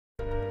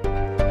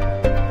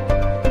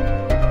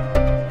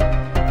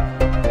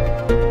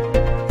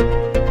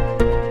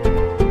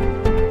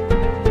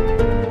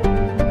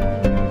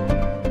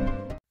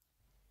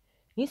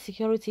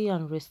Insecurity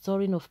and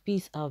restoring of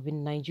peace have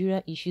been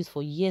Nigeria issues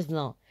for years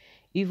now,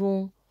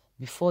 even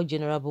before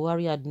General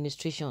Buhari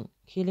administration.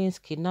 Killings,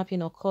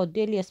 kidnapping occur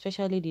daily,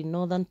 especially in the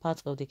northern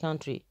parts of the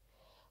country.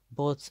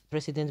 But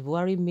President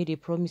Buhari made a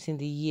promise in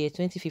the year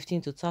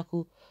 2015 to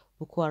tackle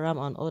Boko Haram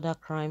and other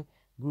crime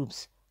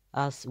groups.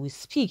 As we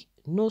speak,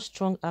 no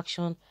strong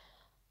action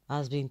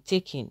has been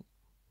taken,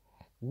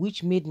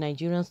 which made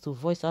Nigerians to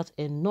voice out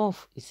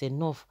enough is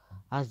enough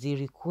as they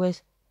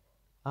request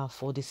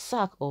for the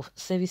sack of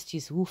service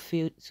chiefs who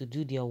failed to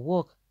do their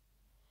work.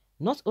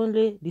 Not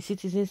only the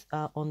citizens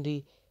are on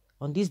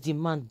this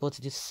demand, but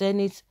the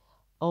Senate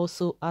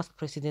also asked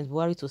President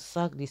Buhari to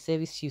sack the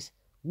service chiefs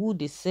who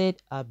they said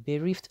are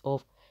bereft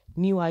of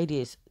new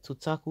ideas to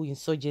tackle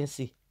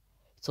insurgency.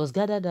 It was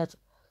gathered that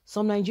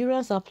some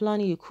Nigerians are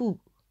planning a coup,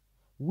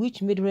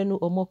 which made Reno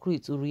Omokri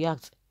to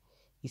react.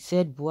 He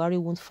said Buhari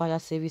won't fire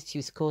service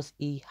chiefs because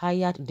he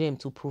hired them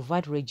to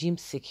provide regime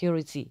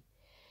security.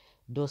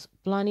 Thus,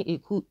 planning a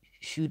coup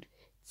should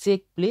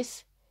take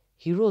place.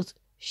 He wrote,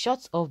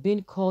 short of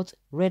being caught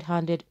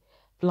red-handed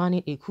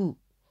planning a coup,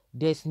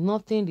 there's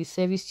nothing the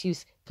service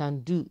chiefs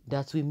can do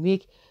that will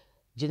make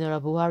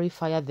General Buhari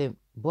fire them.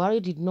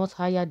 Buhari did not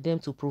hire them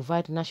to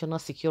provide national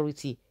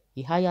security.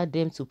 He hired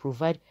them to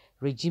provide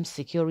regime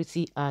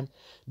security, and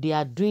they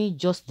are doing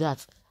just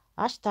that.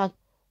 Hashtag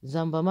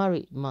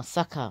Zambamari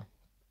massacre.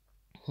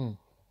 Can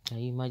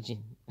you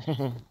imagine?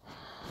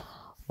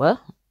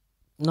 Well,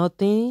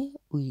 nothing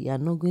we are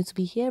not going to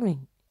be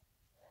hearing.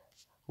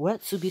 Well,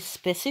 to be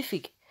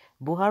specific,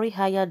 Buhari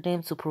hired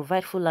them to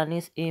provide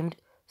Fulanis aimed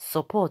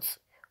support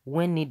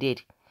when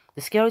needed.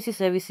 The security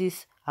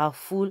services are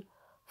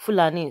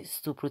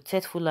Fulanis to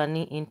protect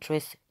Fulani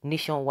interests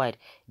nationwide.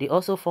 They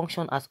also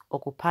function as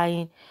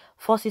occupying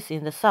forces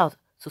in the south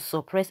to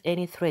suppress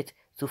any threat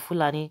to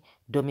Fulani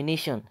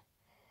domination.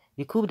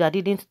 The coup that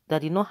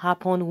did not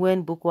happen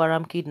when Boko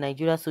Haram killed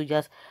Nigeria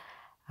soldiers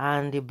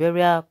and the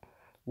burial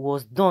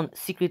was done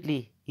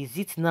secretly. Is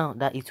it now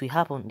that it will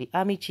happen? The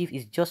army chief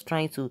is just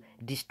trying to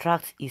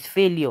distract his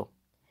failure.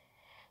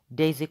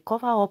 There is a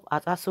cover-up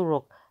at Aso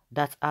Rock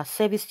that our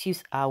service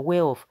chiefs are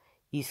aware of.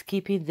 Is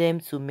keeping them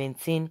to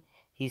maintain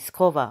his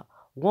cover.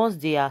 Once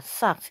they are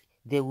sacked,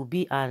 there will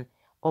be an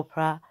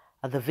opera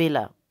at the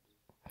villa.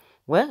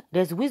 Well,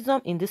 there's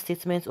wisdom in this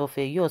statement of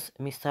yours,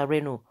 Mr.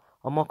 Reno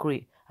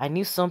Omokri. I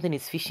knew something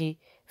is fishy.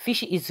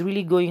 Fishy is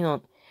really going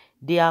on.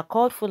 They are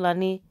called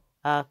Fulani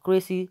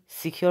crazy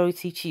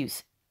security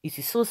chiefs. It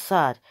is so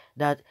sad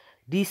that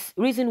this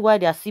reason why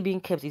they are still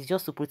being kept is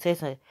just to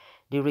protect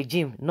the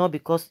regime, not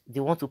because they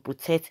want to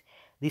protect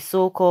the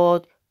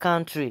so-called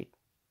country.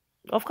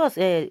 Of course,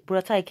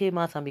 Buratai came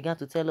out and began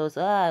to tell us,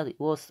 it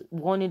was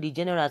warning the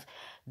generals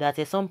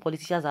that some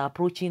politicians are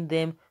approaching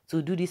them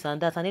to do this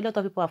and that. And a lot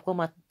of people have come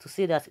out to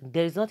say that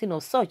there is nothing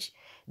of such.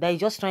 That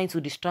he's just trying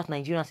to distract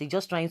Nigerians. He's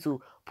just trying to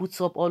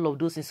put up all of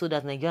those things so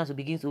that Nigerians will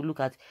begin to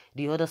look at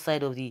the other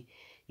side of the,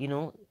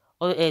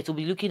 to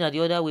be looking at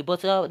the other way.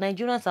 But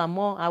Nigerians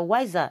are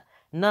wiser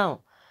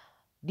now.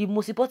 The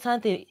most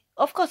important thing,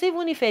 of course,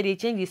 even if they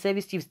change the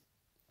service chiefs,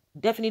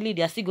 definitely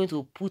they are still going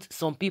to put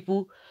some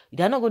people.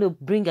 They are not going to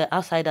bring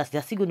outsiders. They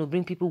are still going to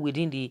bring people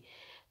within the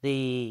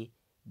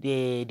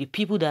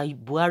people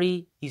that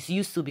Buhari is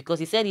used to, because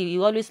he said he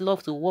always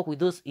loves to work with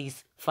those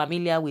he's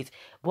familiar with.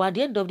 But at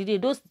the end of the day,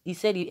 those he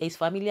said he is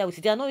familiar with,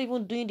 they are not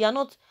even doing. They are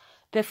not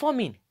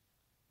performing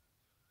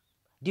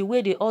the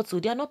way they ought to.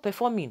 They are not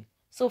performing.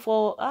 So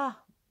for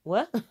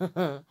well.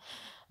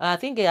 I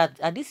think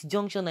at this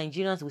juncture,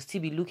 Nigerians will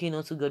still be looking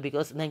onto God,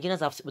 because Nigerians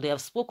have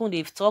spoken,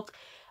 they've talked,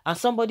 and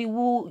somebody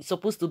who is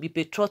supposed to be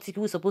patriotic,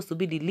 who is supposed to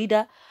be the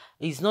leader,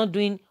 is not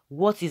doing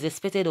what is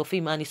expected of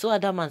him, and he's so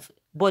adamant.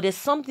 But there's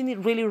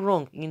something really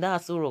wrong in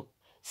that Aso Rock.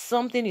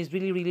 Something is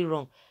really, really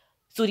wrong.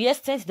 To the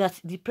extent that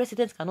the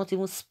president cannot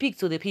even speak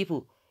to the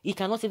people. He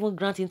cannot even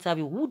grant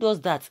interview. Who does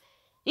that?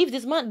 If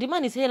the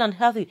man is hale and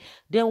healthy,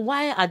 then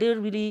why are they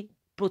really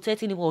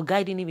protecting him or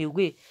guiding him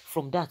away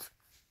from that?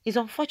 It's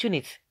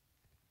unfortunate.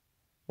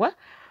 Well,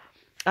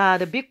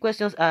 the big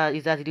questions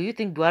is that, do you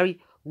think Buhari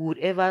would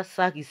ever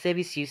sack his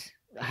service chiefs?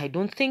 I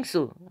don't think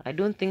so. I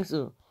don't think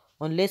so.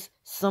 Unless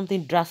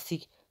something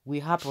drastic will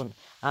happen.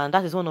 And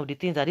that is one of the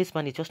things that this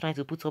man is just trying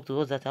to put up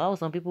to us, that how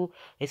some people,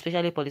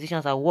 especially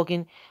politicians, are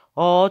working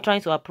or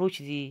trying to approach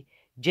the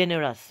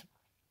generals.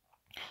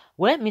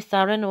 Well,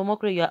 Mr. Reno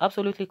Omokri, you are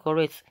absolutely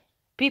correct.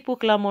 People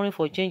clamoring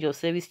for change of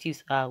service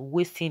chiefs are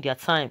wasting their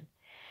time.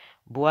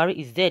 Buhari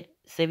is dead.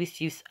 Service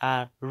chiefs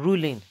are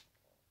ruling.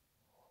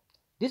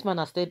 This man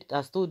has told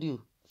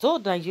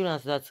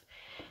Nigerians that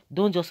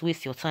don't just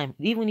waste your time.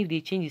 Even if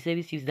they change the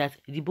service chiefs, that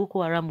the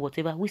Boko Haram,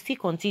 whatever, will still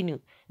continue.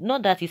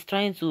 Not that he's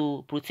trying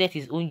to protect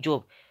his own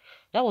job.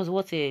 That was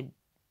what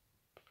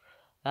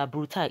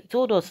Brutai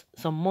told us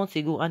some months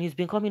ago, and he's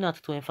been coming out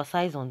to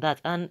emphasize on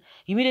that. And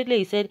immediately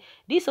he said,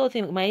 this whole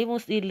thing might even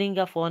still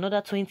linger for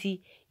another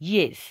 20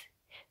 years.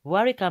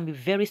 Buhari can be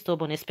very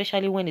stubborn,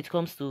 especially when it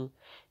comes to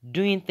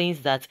doing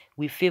things that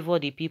will favor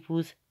the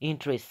people's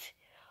interests.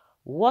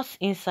 What's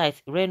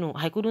insight, Reno?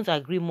 I couldn't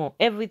agree more.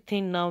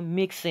 Everything now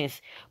makes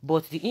sense.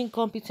 But the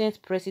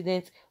incompetent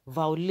president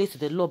violates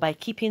the law by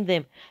keeping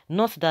them.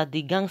 Not that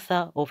the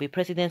gangster of a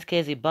president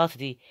cares about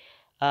the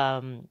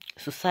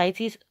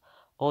societies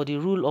or the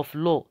rule of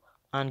law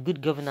and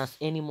good governance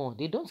anymore.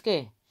 They don't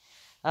care.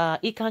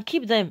 It can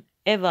keep them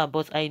ever,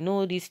 but I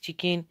know these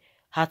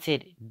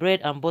chicken-hearted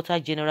bread and butter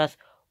generals,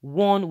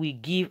 one will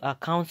give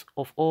accounts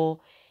of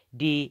all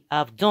they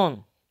have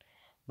done.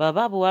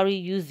 Baba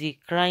Buhari used the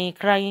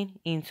crying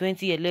in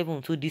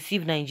 2011 to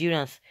deceive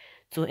Nigerians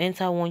to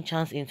enter one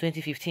chance in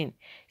 2015,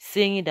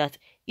 saying that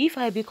if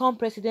I become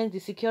president, the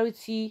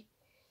security,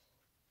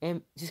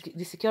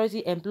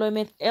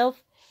 employment,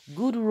 health,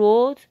 good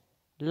roads,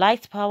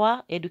 light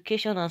power,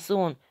 education, and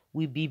so on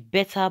will be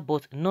better,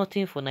 but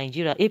nothing for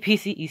Nigeria.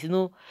 APC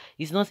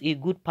is not a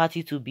good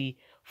party to be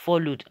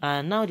followed,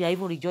 and now they are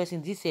even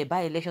rejoicing this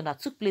by-election that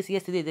took place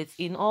yesterday. That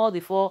in all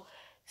the 4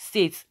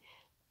 states,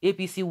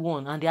 APC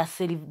won, and they are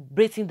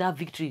celebrating that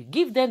victory.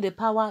 Give them the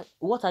power.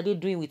 What are they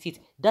doing with it?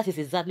 That is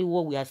exactly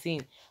what we are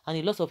seeing. And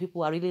a lot of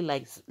people are really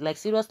like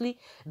seriously,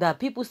 that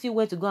people still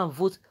went to go and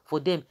vote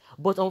for them.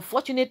 But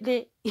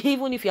unfortunately,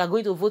 even if you are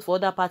going to vote for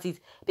other parties,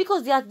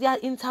 because they are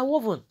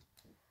interwoven.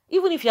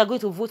 Even if you are going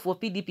to vote for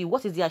PDP,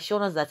 what is the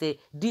assurance that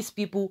these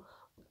people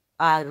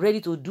are ready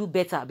to do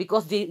better?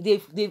 Because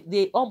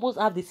they almost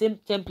have the same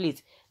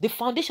template. The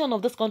foundation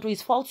of this country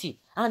is faulty,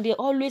 and they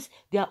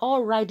are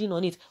all riding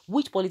on it.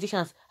 Which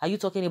politicians are you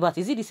talking about?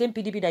 Is it the same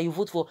PDP that you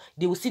vote for?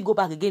 They will still go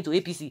back again to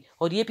APC,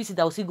 or the APC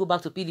that will still go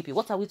back to PDP?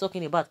 What are we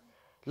talking about?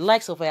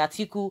 Likes of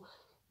Atiku,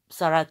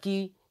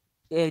 Saraki,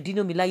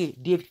 Dino Milaye,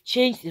 they've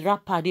changed the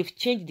rapper, they've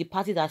changed the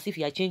party as if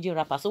you are changing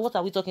rapper. So what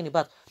are we talking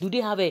about? Do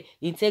they have a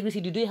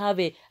integrity? Do they have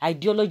a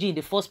ideology in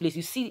the first place?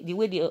 You see the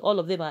way all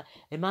of them are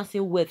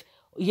amassing wealth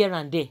here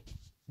and there.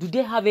 Do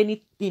they have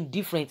anything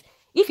different?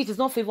 If it is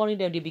not favoring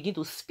them, they begin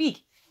to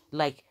speak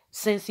like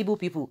sensible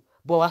people.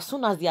 But as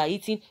soon as they are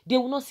eating, they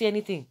will not say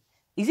anything.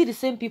 Is it the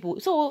same people?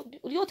 So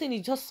the whole thing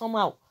is just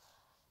somehow.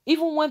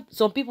 Even when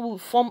some people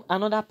form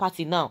another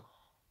party now,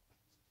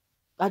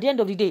 at the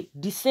end of the day,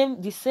 the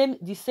same, they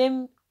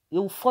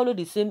will follow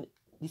the same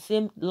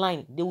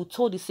line. They will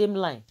toe the same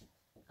line.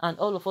 And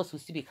all of us will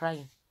still be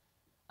crying.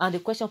 And the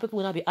question people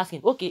will now be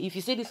asking, okay, if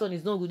you say this one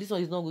is not good, this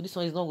one is not good, this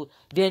one is not good,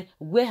 then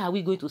where are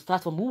we going to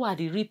start from? Who are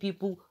the real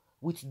people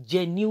with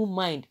genuine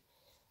mind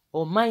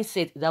or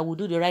mindset that will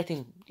do the right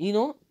thing? You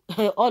know,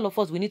 all of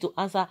us, we need to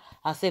answer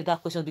ourselves that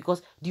question,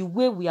 because the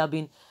way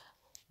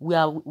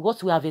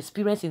what we have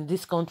experienced in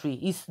this country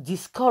is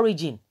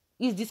discouraging.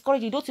 It's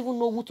discouraging. You don't even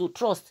know who to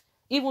trust.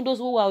 Even those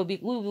who will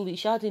be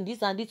shouting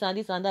this and this and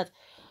this and that,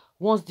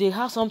 once they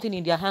have something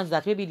in their hands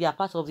that maybe they are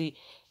part of the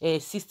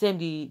system,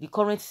 the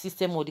current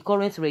system or the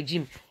current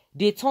regime,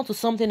 they turn to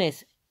something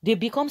else. They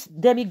become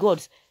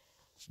demigods.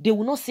 They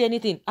will not say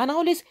anything. And I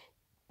always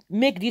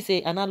make this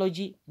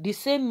analogy. The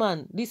same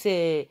man, this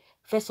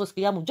Festus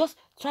Keyamo, just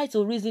try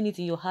to reason it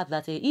in your heart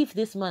that if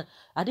this man,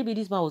 maybe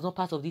this man was not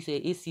part of this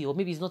AC, or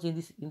maybe he's not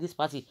in this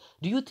party,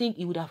 do you think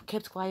he would have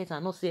kept quiet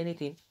and not say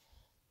anything?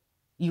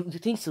 You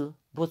think so?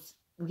 But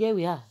here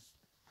we are.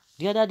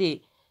 The other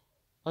day,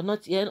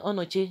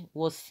 Onoche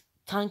was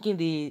thanking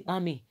the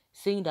army,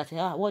 saying that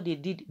what they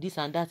did, this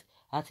and that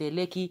at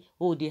Lekki,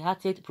 they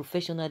acted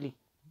professionally.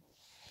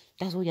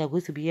 That's what you are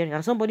going to be hearing.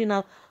 And somebody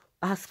now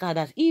ask her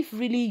that if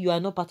really you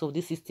are not part of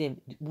this system,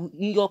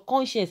 in your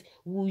conscience,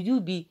 will you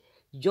be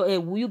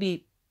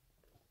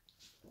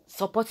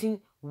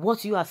supporting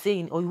what you are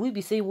saying, or will you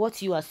be saying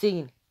what you are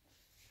saying?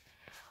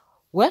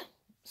 Well,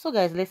 so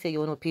guys, let's say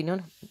your own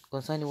opinion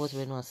concerning what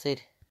Reno has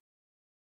said.